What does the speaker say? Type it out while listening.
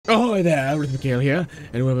Hi there, Ruth Mikhail here,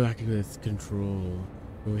 and we're back with Control,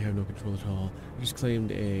 where we have no control at all. We just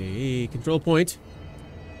claimed a control point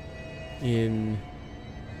in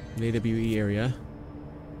an AWE area.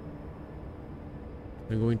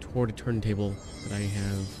 I'm going toward a turntable that I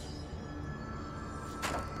have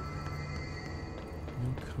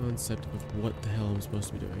no concept of what the hell I'm supposed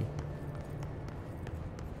to be doing.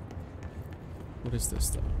 What is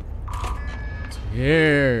this, though? It's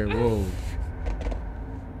here! Whoa.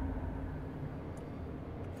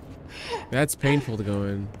 That's painful to go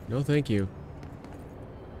in. No, thank you.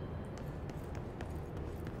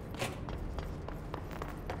 I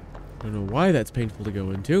don't know why that's painful to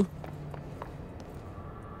go into.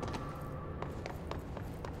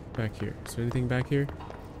 Back here. Is there anything back here?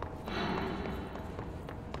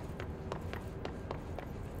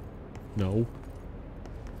 No.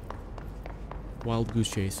 Wild goose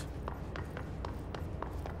chase.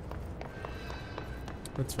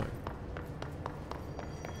 That's fine.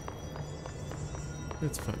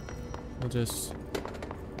 That's fine. I'll just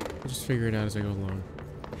figure it out as I go along.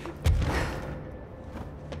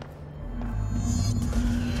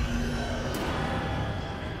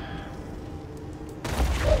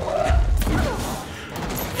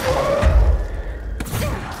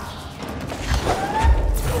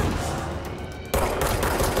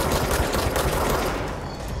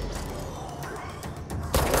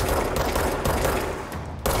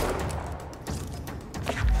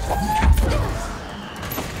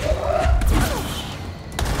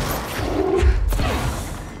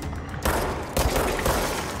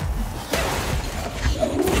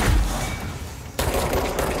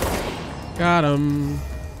 Got him.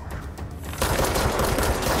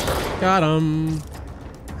 Got him.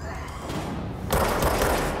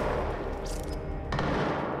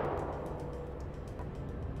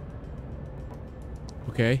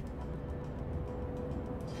 Okay.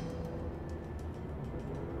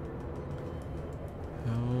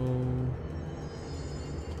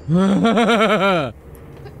 How?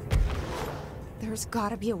 There's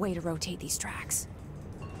gotta be a way to rotate these tracks.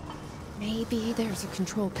 Maybe there's a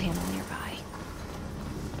control panel nearby.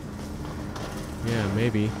 Yeah,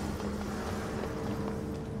 maybe.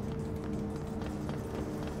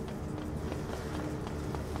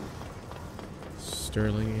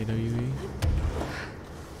 Sterling AWE.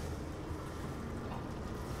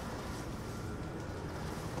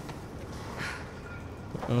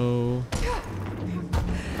 Oh.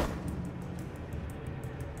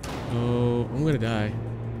 Oh, I'm gonna die.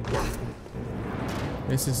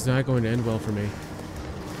 This is not going to end well for me.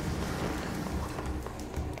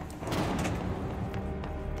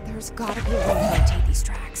 There's gotta be a way to rotate these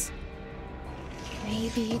tracks.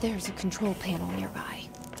 Maybe there's a control panel nearby.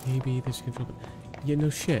 Maybe there's a control. Yeah, no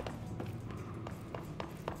shit.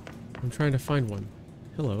 I'm trying to find one.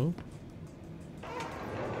 Hello.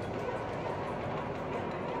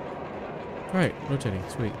 Alright, rotating.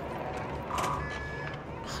 Sweet.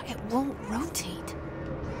 It won't rotate.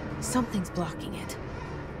 Something's blocking it.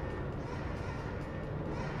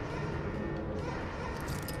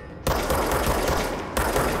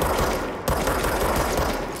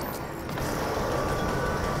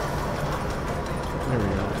 There we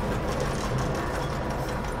go.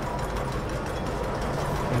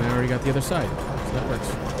 And I already got the other side, so that works.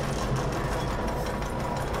 I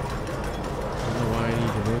don't know why I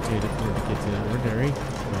need to rotate it in order to get to that ordinary,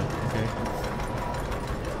 but okay.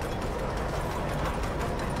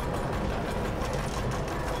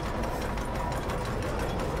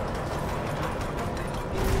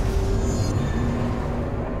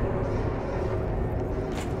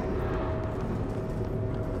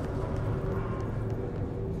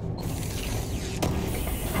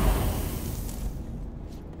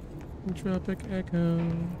 Tropic Echo.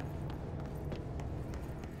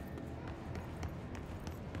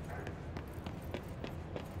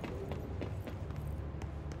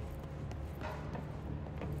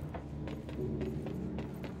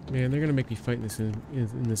 Man, they're gonna make me fight this in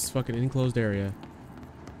this fucking enclosed area.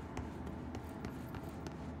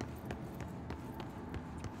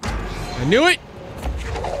 I knew it!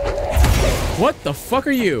 What the fuck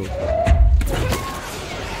are you?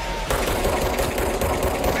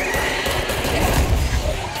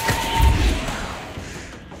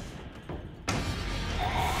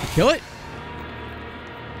 Kill it?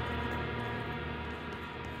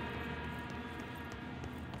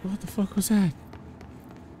 What the fuck was that?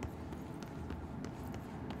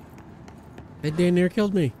 That damn near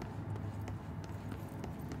killed me.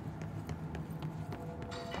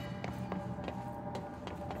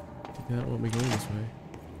 Did not want me going this way.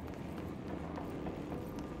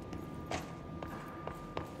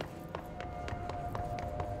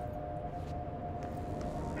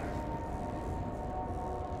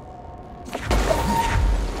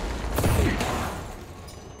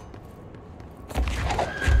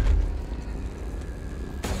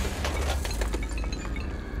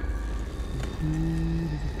 Hmm.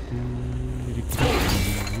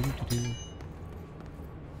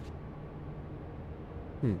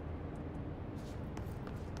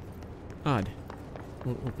 Odd.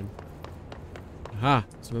 Won't open. Aha!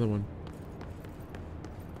 It's another one.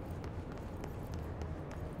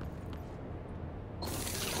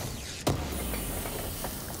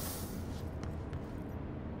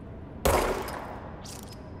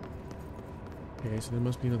 Okay, so there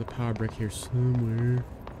must be another power brick here somewhere.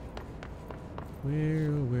 Where,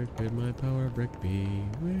 oh, where could my power brick be?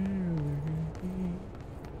 Where, oh, where could it be?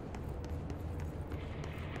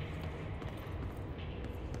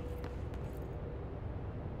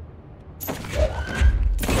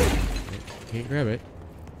 Can't grab it.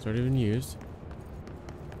 It's already been used.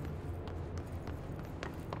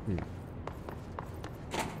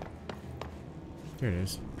 There it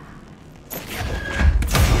is.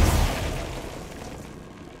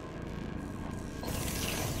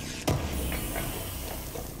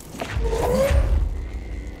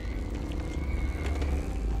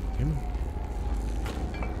 Come on.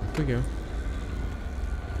 Off we go.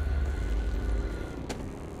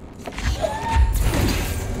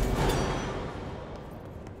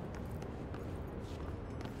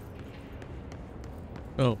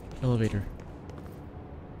 Oh, elevator.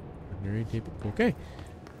 Ordinary tape. Okay.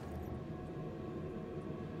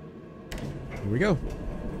 Here we go.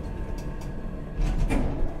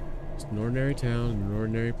 It's an ordinary town, an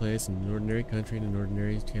ordinary place, an ordinary country, and an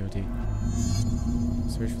ordinary county.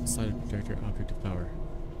 Search for the slide projector object of power.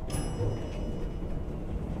 Oh,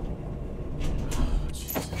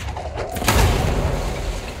 Jesus.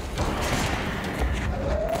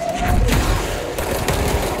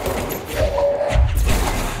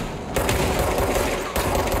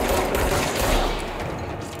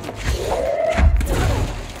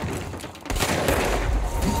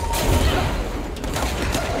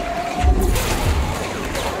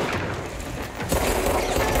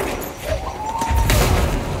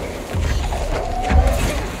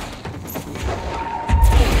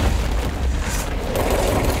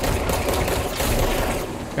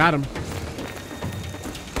 Got him.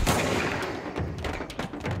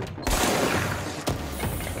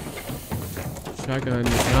 Shotgun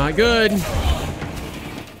is not good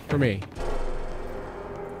for me.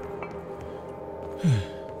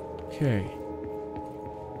 Okay.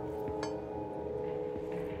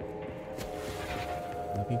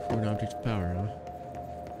 Looking for an object of power, huh?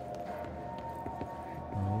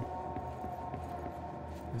 Well,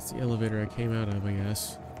 that's the elevator I came out of, I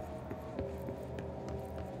guess.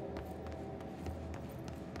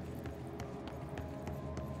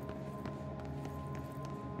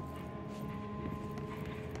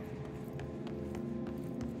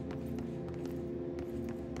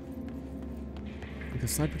 The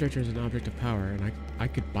slide projector is an object of power, and I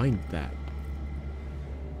could bind that.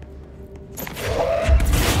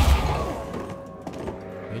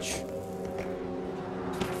 Bitch.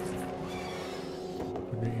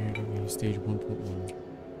 Stage 1.1.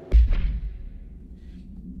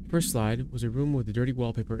 First slide was a room with a dirty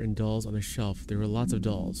wallpaper and dolls on a shelf. There were lots of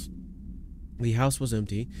dolls. The house was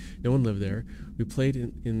empty. No one lived there. We played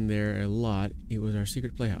in there a lot. It was our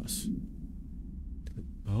secret playhouse.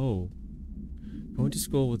 Oh. Going to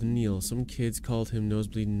school with Neil. Some kids called him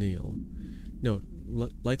Nosebleed Neil. No,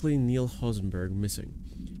 likely Neil Hosenberg, missing.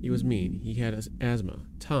 He was mean. He had asthma.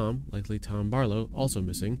 Tom, likely Tom Barlow, also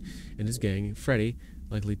missing, and his gang. Freddy,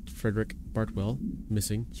 likely Frederick Bartwell,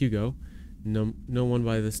 missing. Hugo, no one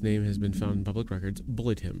by this name has been found in public records,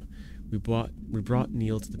 bullied him. We brought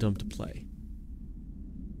Neil to the dump to play.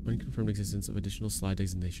 Unconfirmed existence of additional slide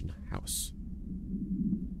designation house.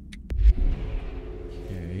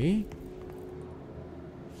 Okay.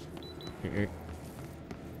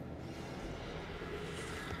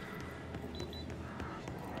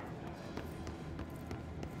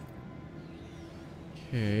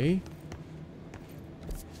 Okay.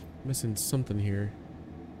 Missing something here.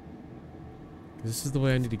 This is the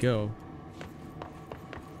way I need to go.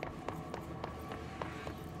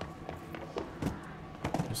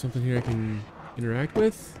 There's something here I can interact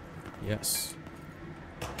with? Yes.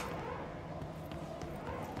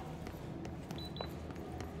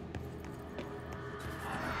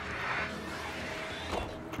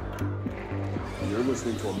 You're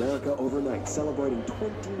listening to America Overnight, celebrating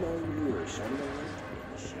 29 years shining a light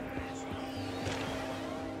in the shadows.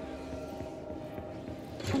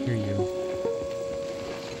 Hear you.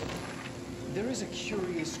 There is a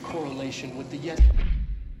curious correlation with the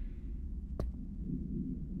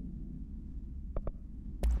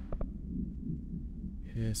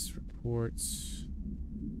Yes, reports.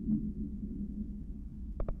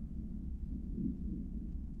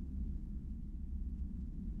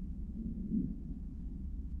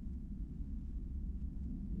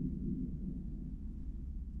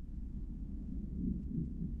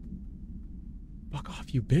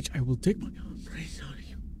 off, you bitch. I will take my arm right out of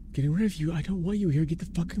you. Getting rid of you. I don't want you here. Get the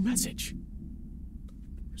fucking message.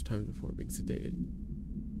 First time before being sedated.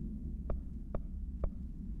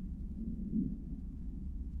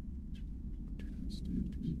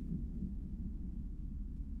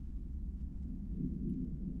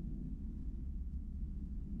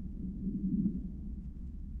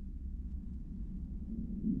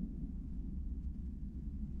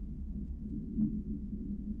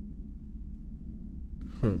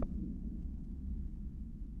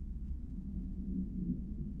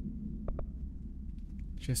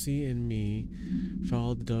 Jesse and me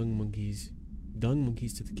followed the dung monkeys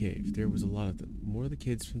to the cave. There was a lot of them. More of the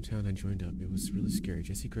kids from town had joined up. It was really scary.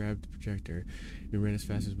 Jesse grabbed the projector and we ran as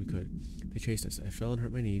fast as we could. They chased us. I fell and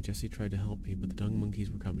hurt my knee. Jesse tried to help me, but the dung monkeys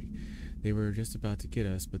were coming. They were just about to get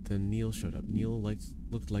us, but then Neil showed up. Neil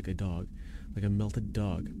looked like a dog, like a melted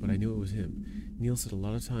dog, but I knew it was him. Neil said a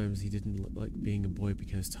lot of times he didn't like being a boy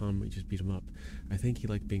because Tom just beat him up. I think he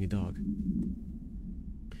liked being a dog.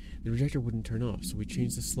 The projector wouldn't turn off, so we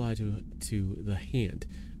changed the slide to the hand.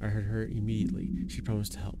 I heard her immediately. She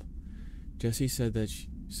promised to help. Jessie said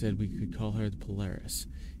we could call her the Polaris.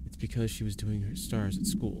 It's because she was doing her stars at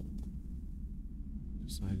school.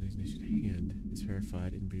 Slide designation hand is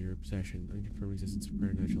verified in your possession. Unconfirmed existence of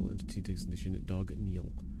supernatural entity designation Dog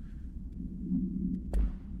Neil.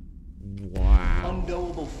 Wow.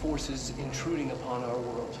 Unknowable forces intruding upon our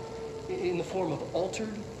world in the form of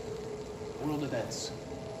altered world events.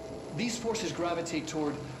 These forces gravitate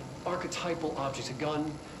toward archetypal objects, a gun,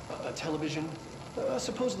 a television, a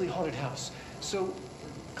supposedly haunted house. So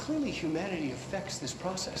clearly humanity affects this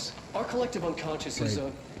process. Our collective unconscious is a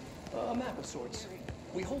map of sorts.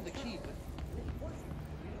 We hold the key, but...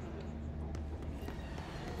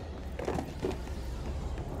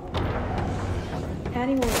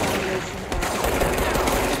 Adding more evaluation.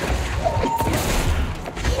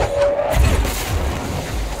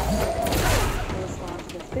 Corresponds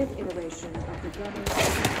to the 5th iteration of the government.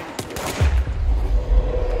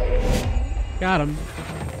 Got him.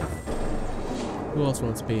 Who else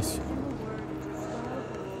wants peace?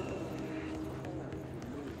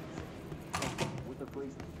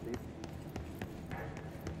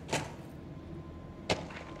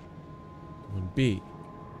 One B.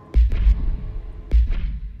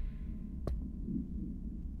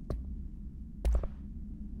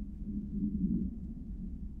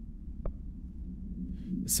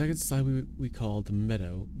 The second slide we called the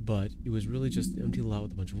meadow, but it was really just an empty lot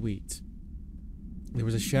with a bunch of weeds. There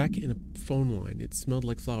was a shack and a phone line. It smelled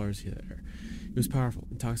like flowers there. It was powerful,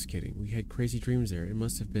 intoxicating. We had crazy dreams there. It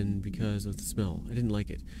must have been because of the smell. I didn't like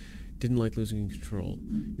it. Didn't like losing control.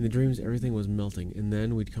 In the dreams, everything was melting, and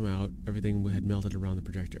then we'd come out, everything had melted around the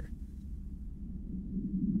projector.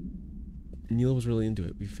 Neil was really into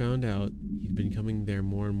it. We found out he'd been coming there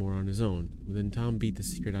more and more on his own. Then Tom beat the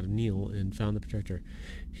secret out of Neil and found the projector.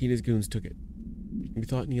 He and his goons took it. We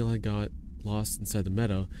thought Neil had got lost inside the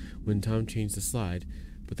meadow when Tom changed the slide,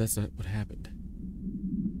 but that's not what happened.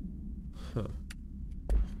 Huh.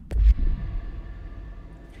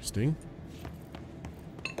 Interesting.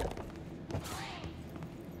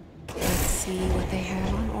 Let's see what they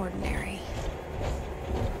have on Ordinary.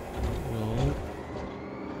 Well,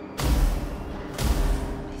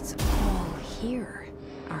 It's all here.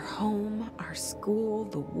 Our home, our school,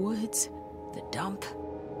 the woods, the dump.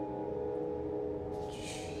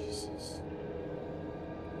 Jesus.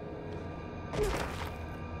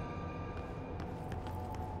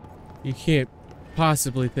 You can't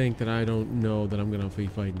possibly think that I don't know that I'm gonna be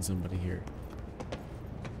fighting somebody here.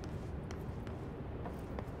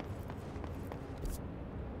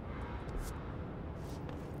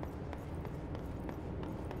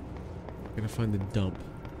 Gotta find the dump.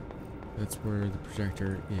 That's where the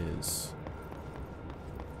projector is.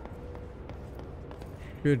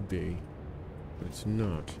 Should be, but it's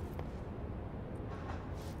not.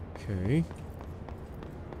 Okay.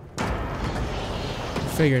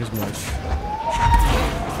 Figured as much.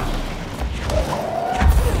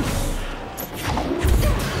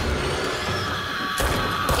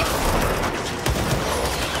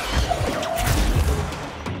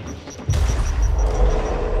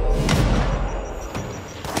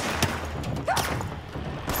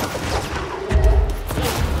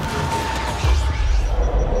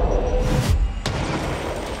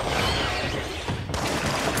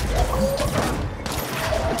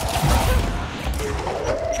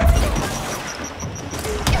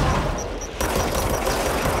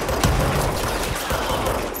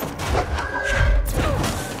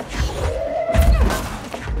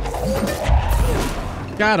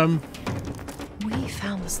 Got him. We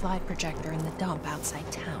found the slide projector in the dump outside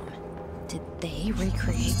town. Did they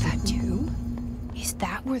recreate that too? Is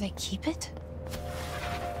that where they keep it?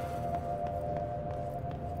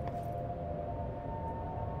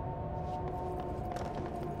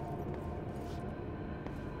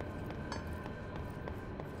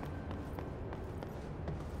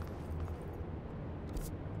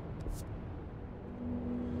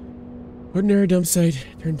 Ordinary dump site,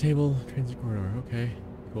 turntable, transit corridor. Okay,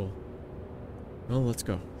 cool. Well, let's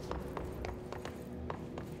go.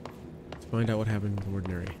 Let's find out what happened with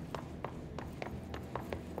Ordinary.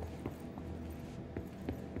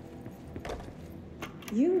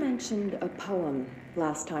 You mentioned a poem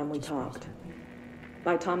last time we talked.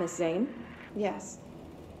 By Thomas Zane? Yes.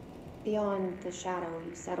 Beyond the shadow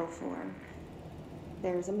you settle for,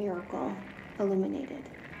 there's a miracle illuminated.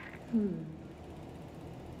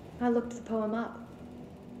 I looked the poem up.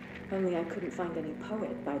 Only I couldn't find any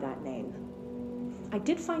poet by that name. I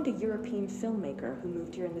did find a European filmmaker who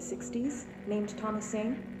moved here in the 60s, named Thomas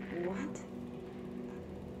Zane. What?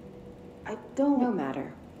 I don't... No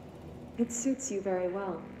matter. It suits you very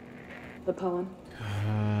well. The poem.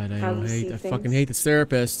 God, How you see I things. fucking hate this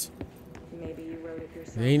therapist. Maybe you wrote it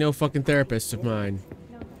yourself. They ain't no fucking therapist of mine.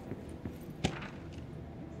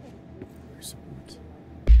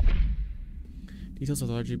 Details are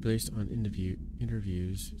largely based on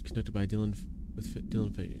interviews conducted by Dylan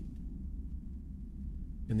Faden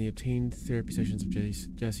and the obtained therapy sessions of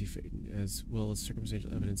Jesse Faden, as well as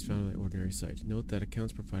circumstantial evidence found on the Ordinary site. Note that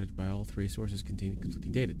accounts provided by all three sources contain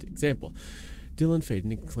conflicting data. Example: Dylan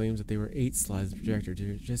Faden claims that there were 8 slides of the projector.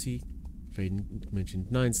 Jesse Faden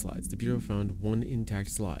mentioned 9 slides. The Bureau found 1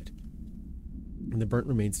 intact slide, and the burnt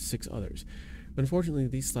remains of 6 others. Unfortunately,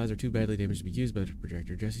 these slides are too badly damaged to be used by the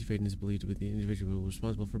projector. Jesse Faden is believed to be the individual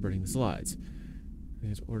responsible for burning the slides. He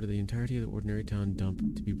has ordered the entirety of the Ordinary Town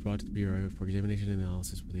dump to be brought to the Bureau for examination and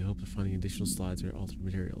analysis with the hope of finding additional slides or altered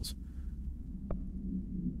materials.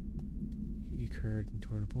 He occurred in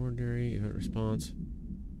Torn Up Ordinary, event response.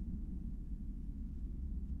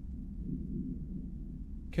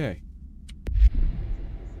 Okay.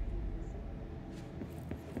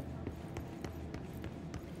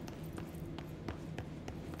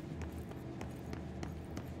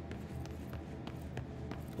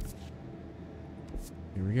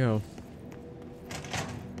 Here we go.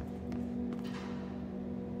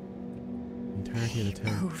 Entirety of the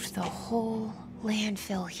town. Moved the whole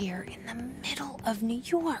landfill here in the middle of New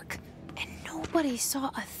York, and nobody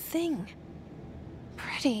saw a thing.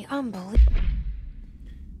 Pretty unbelievable.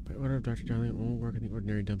 By order of Dr. Darling, all work in the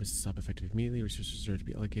Ordinary dump is to stop effective immediately. Resources are to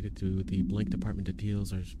be allocated to the blank department.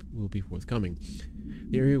 Details will be forthcoming.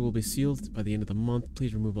 The area will be sealed by the end of the month.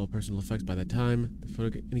 Please remove all personal effects by that time.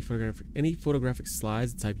 Any photographic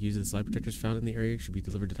slides, the type used of the slide protectors found in the area, should be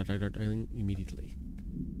delivered to Dr. Darling immediately.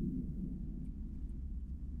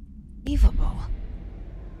 Unbelievable.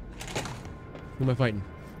 Who am I fighting?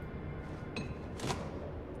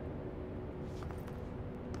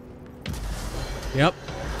 Yep.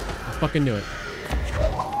 I fucking knew it.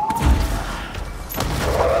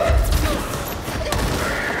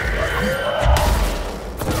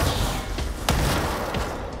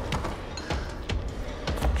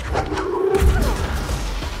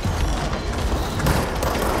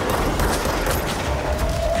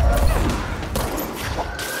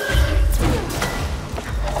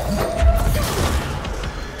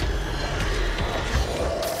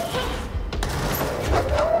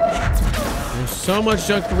 So much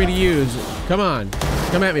junk for me to use. Come on.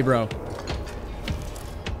 Come at me, bro.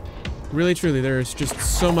 Really, truly, there's just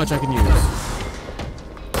so much I can use.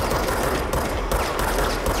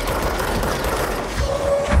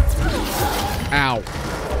 Ow.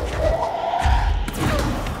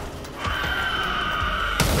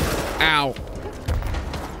 Ow.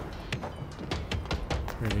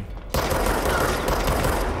 Ready.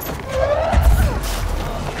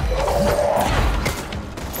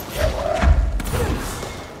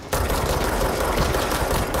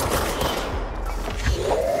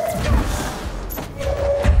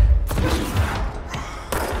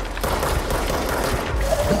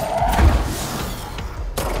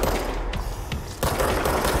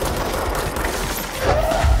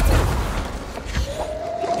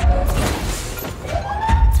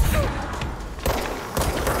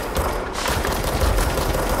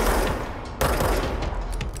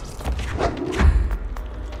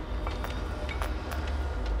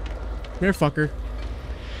 Here, fucker.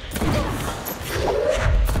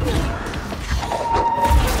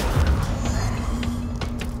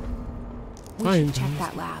 We Fine. should check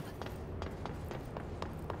that lab.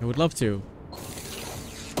 I would love to.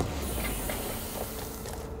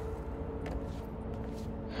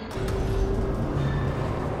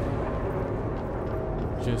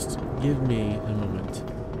 Just give me a moment.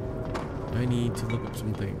 I need to look up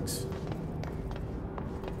some things.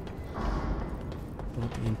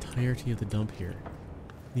 About the entirety of the dump here.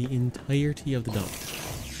 The entirety of the dump.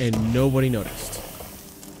 And nobody noticed.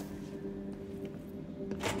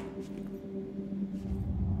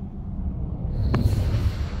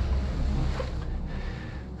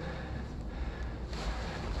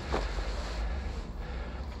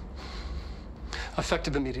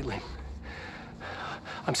 Effective immediately.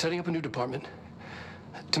 I'm setting up a new department.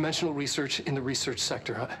 Dimensional research in the research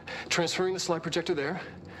sector. Transferring the slide projector there.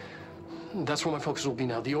 That's where my focus will be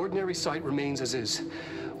now. The ordinary site remains as is.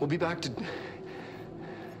 We'll be back to...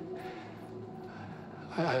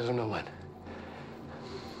 I don't know when.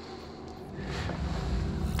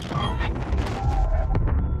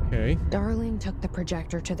 Okay. Darling took the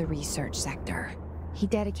projector to the research sector. He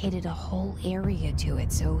dedicated a whole area to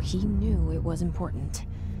it, so he knew it was important.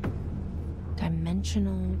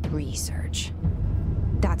 Dimensional research.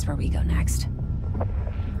 That's where we go next.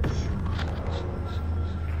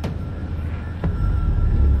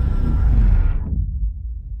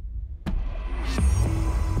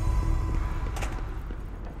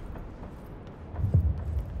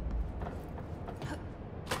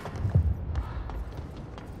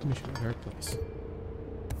 Mission at our place.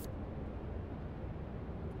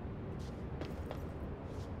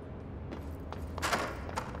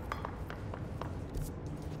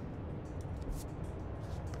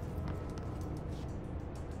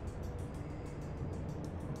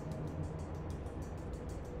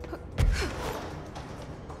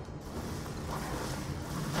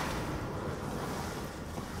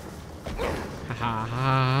 Ha ha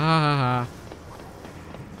ha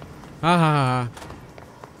ha ha ha.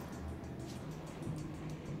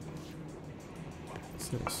 What's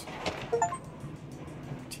this?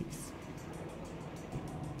 Teeth.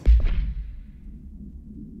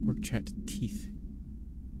 Work chat teeth.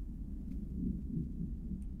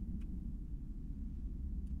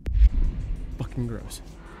 Fucking gross.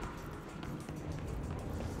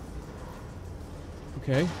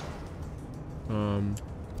 Okay.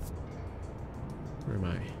 Where am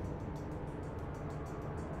I?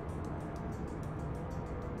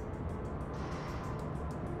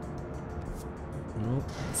 Well,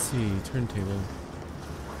 let's see. Turntable.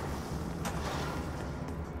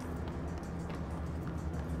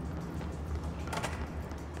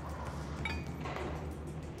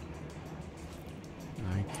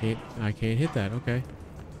 I can't hit that. Okay.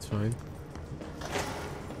 It's fine.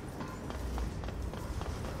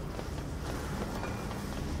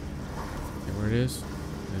 Where it is.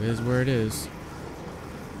 That is where it is.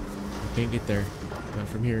 I can't get there. Not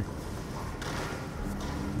from here.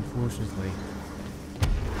 Unfortunately.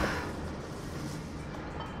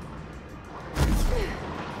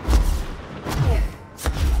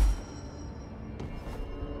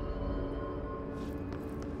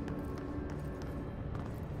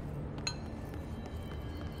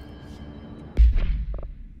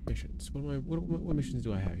 Missions. What missions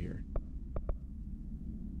do I have here?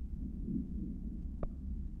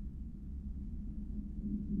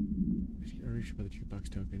 Reached by the jukebox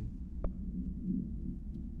token.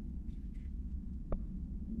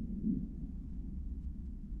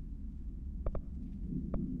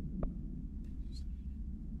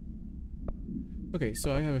 Okay,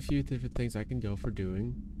 so I have a few different things I can go for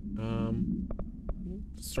doing.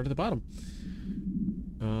 Let's start at the bottom.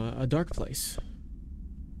 A dark place.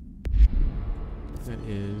 That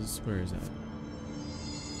is, where is that?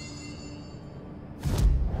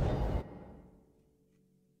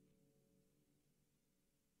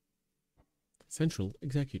 Central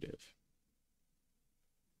Executive.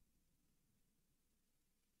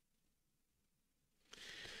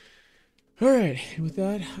 Alright, with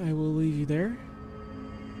that, I will leave you there.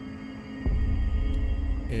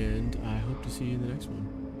 And I hope to see you in the next one.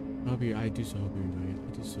 I do so hope you enjoy it.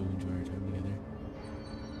 I do so enjoy our time together.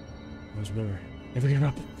 Always remember, never give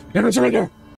up, never surrender!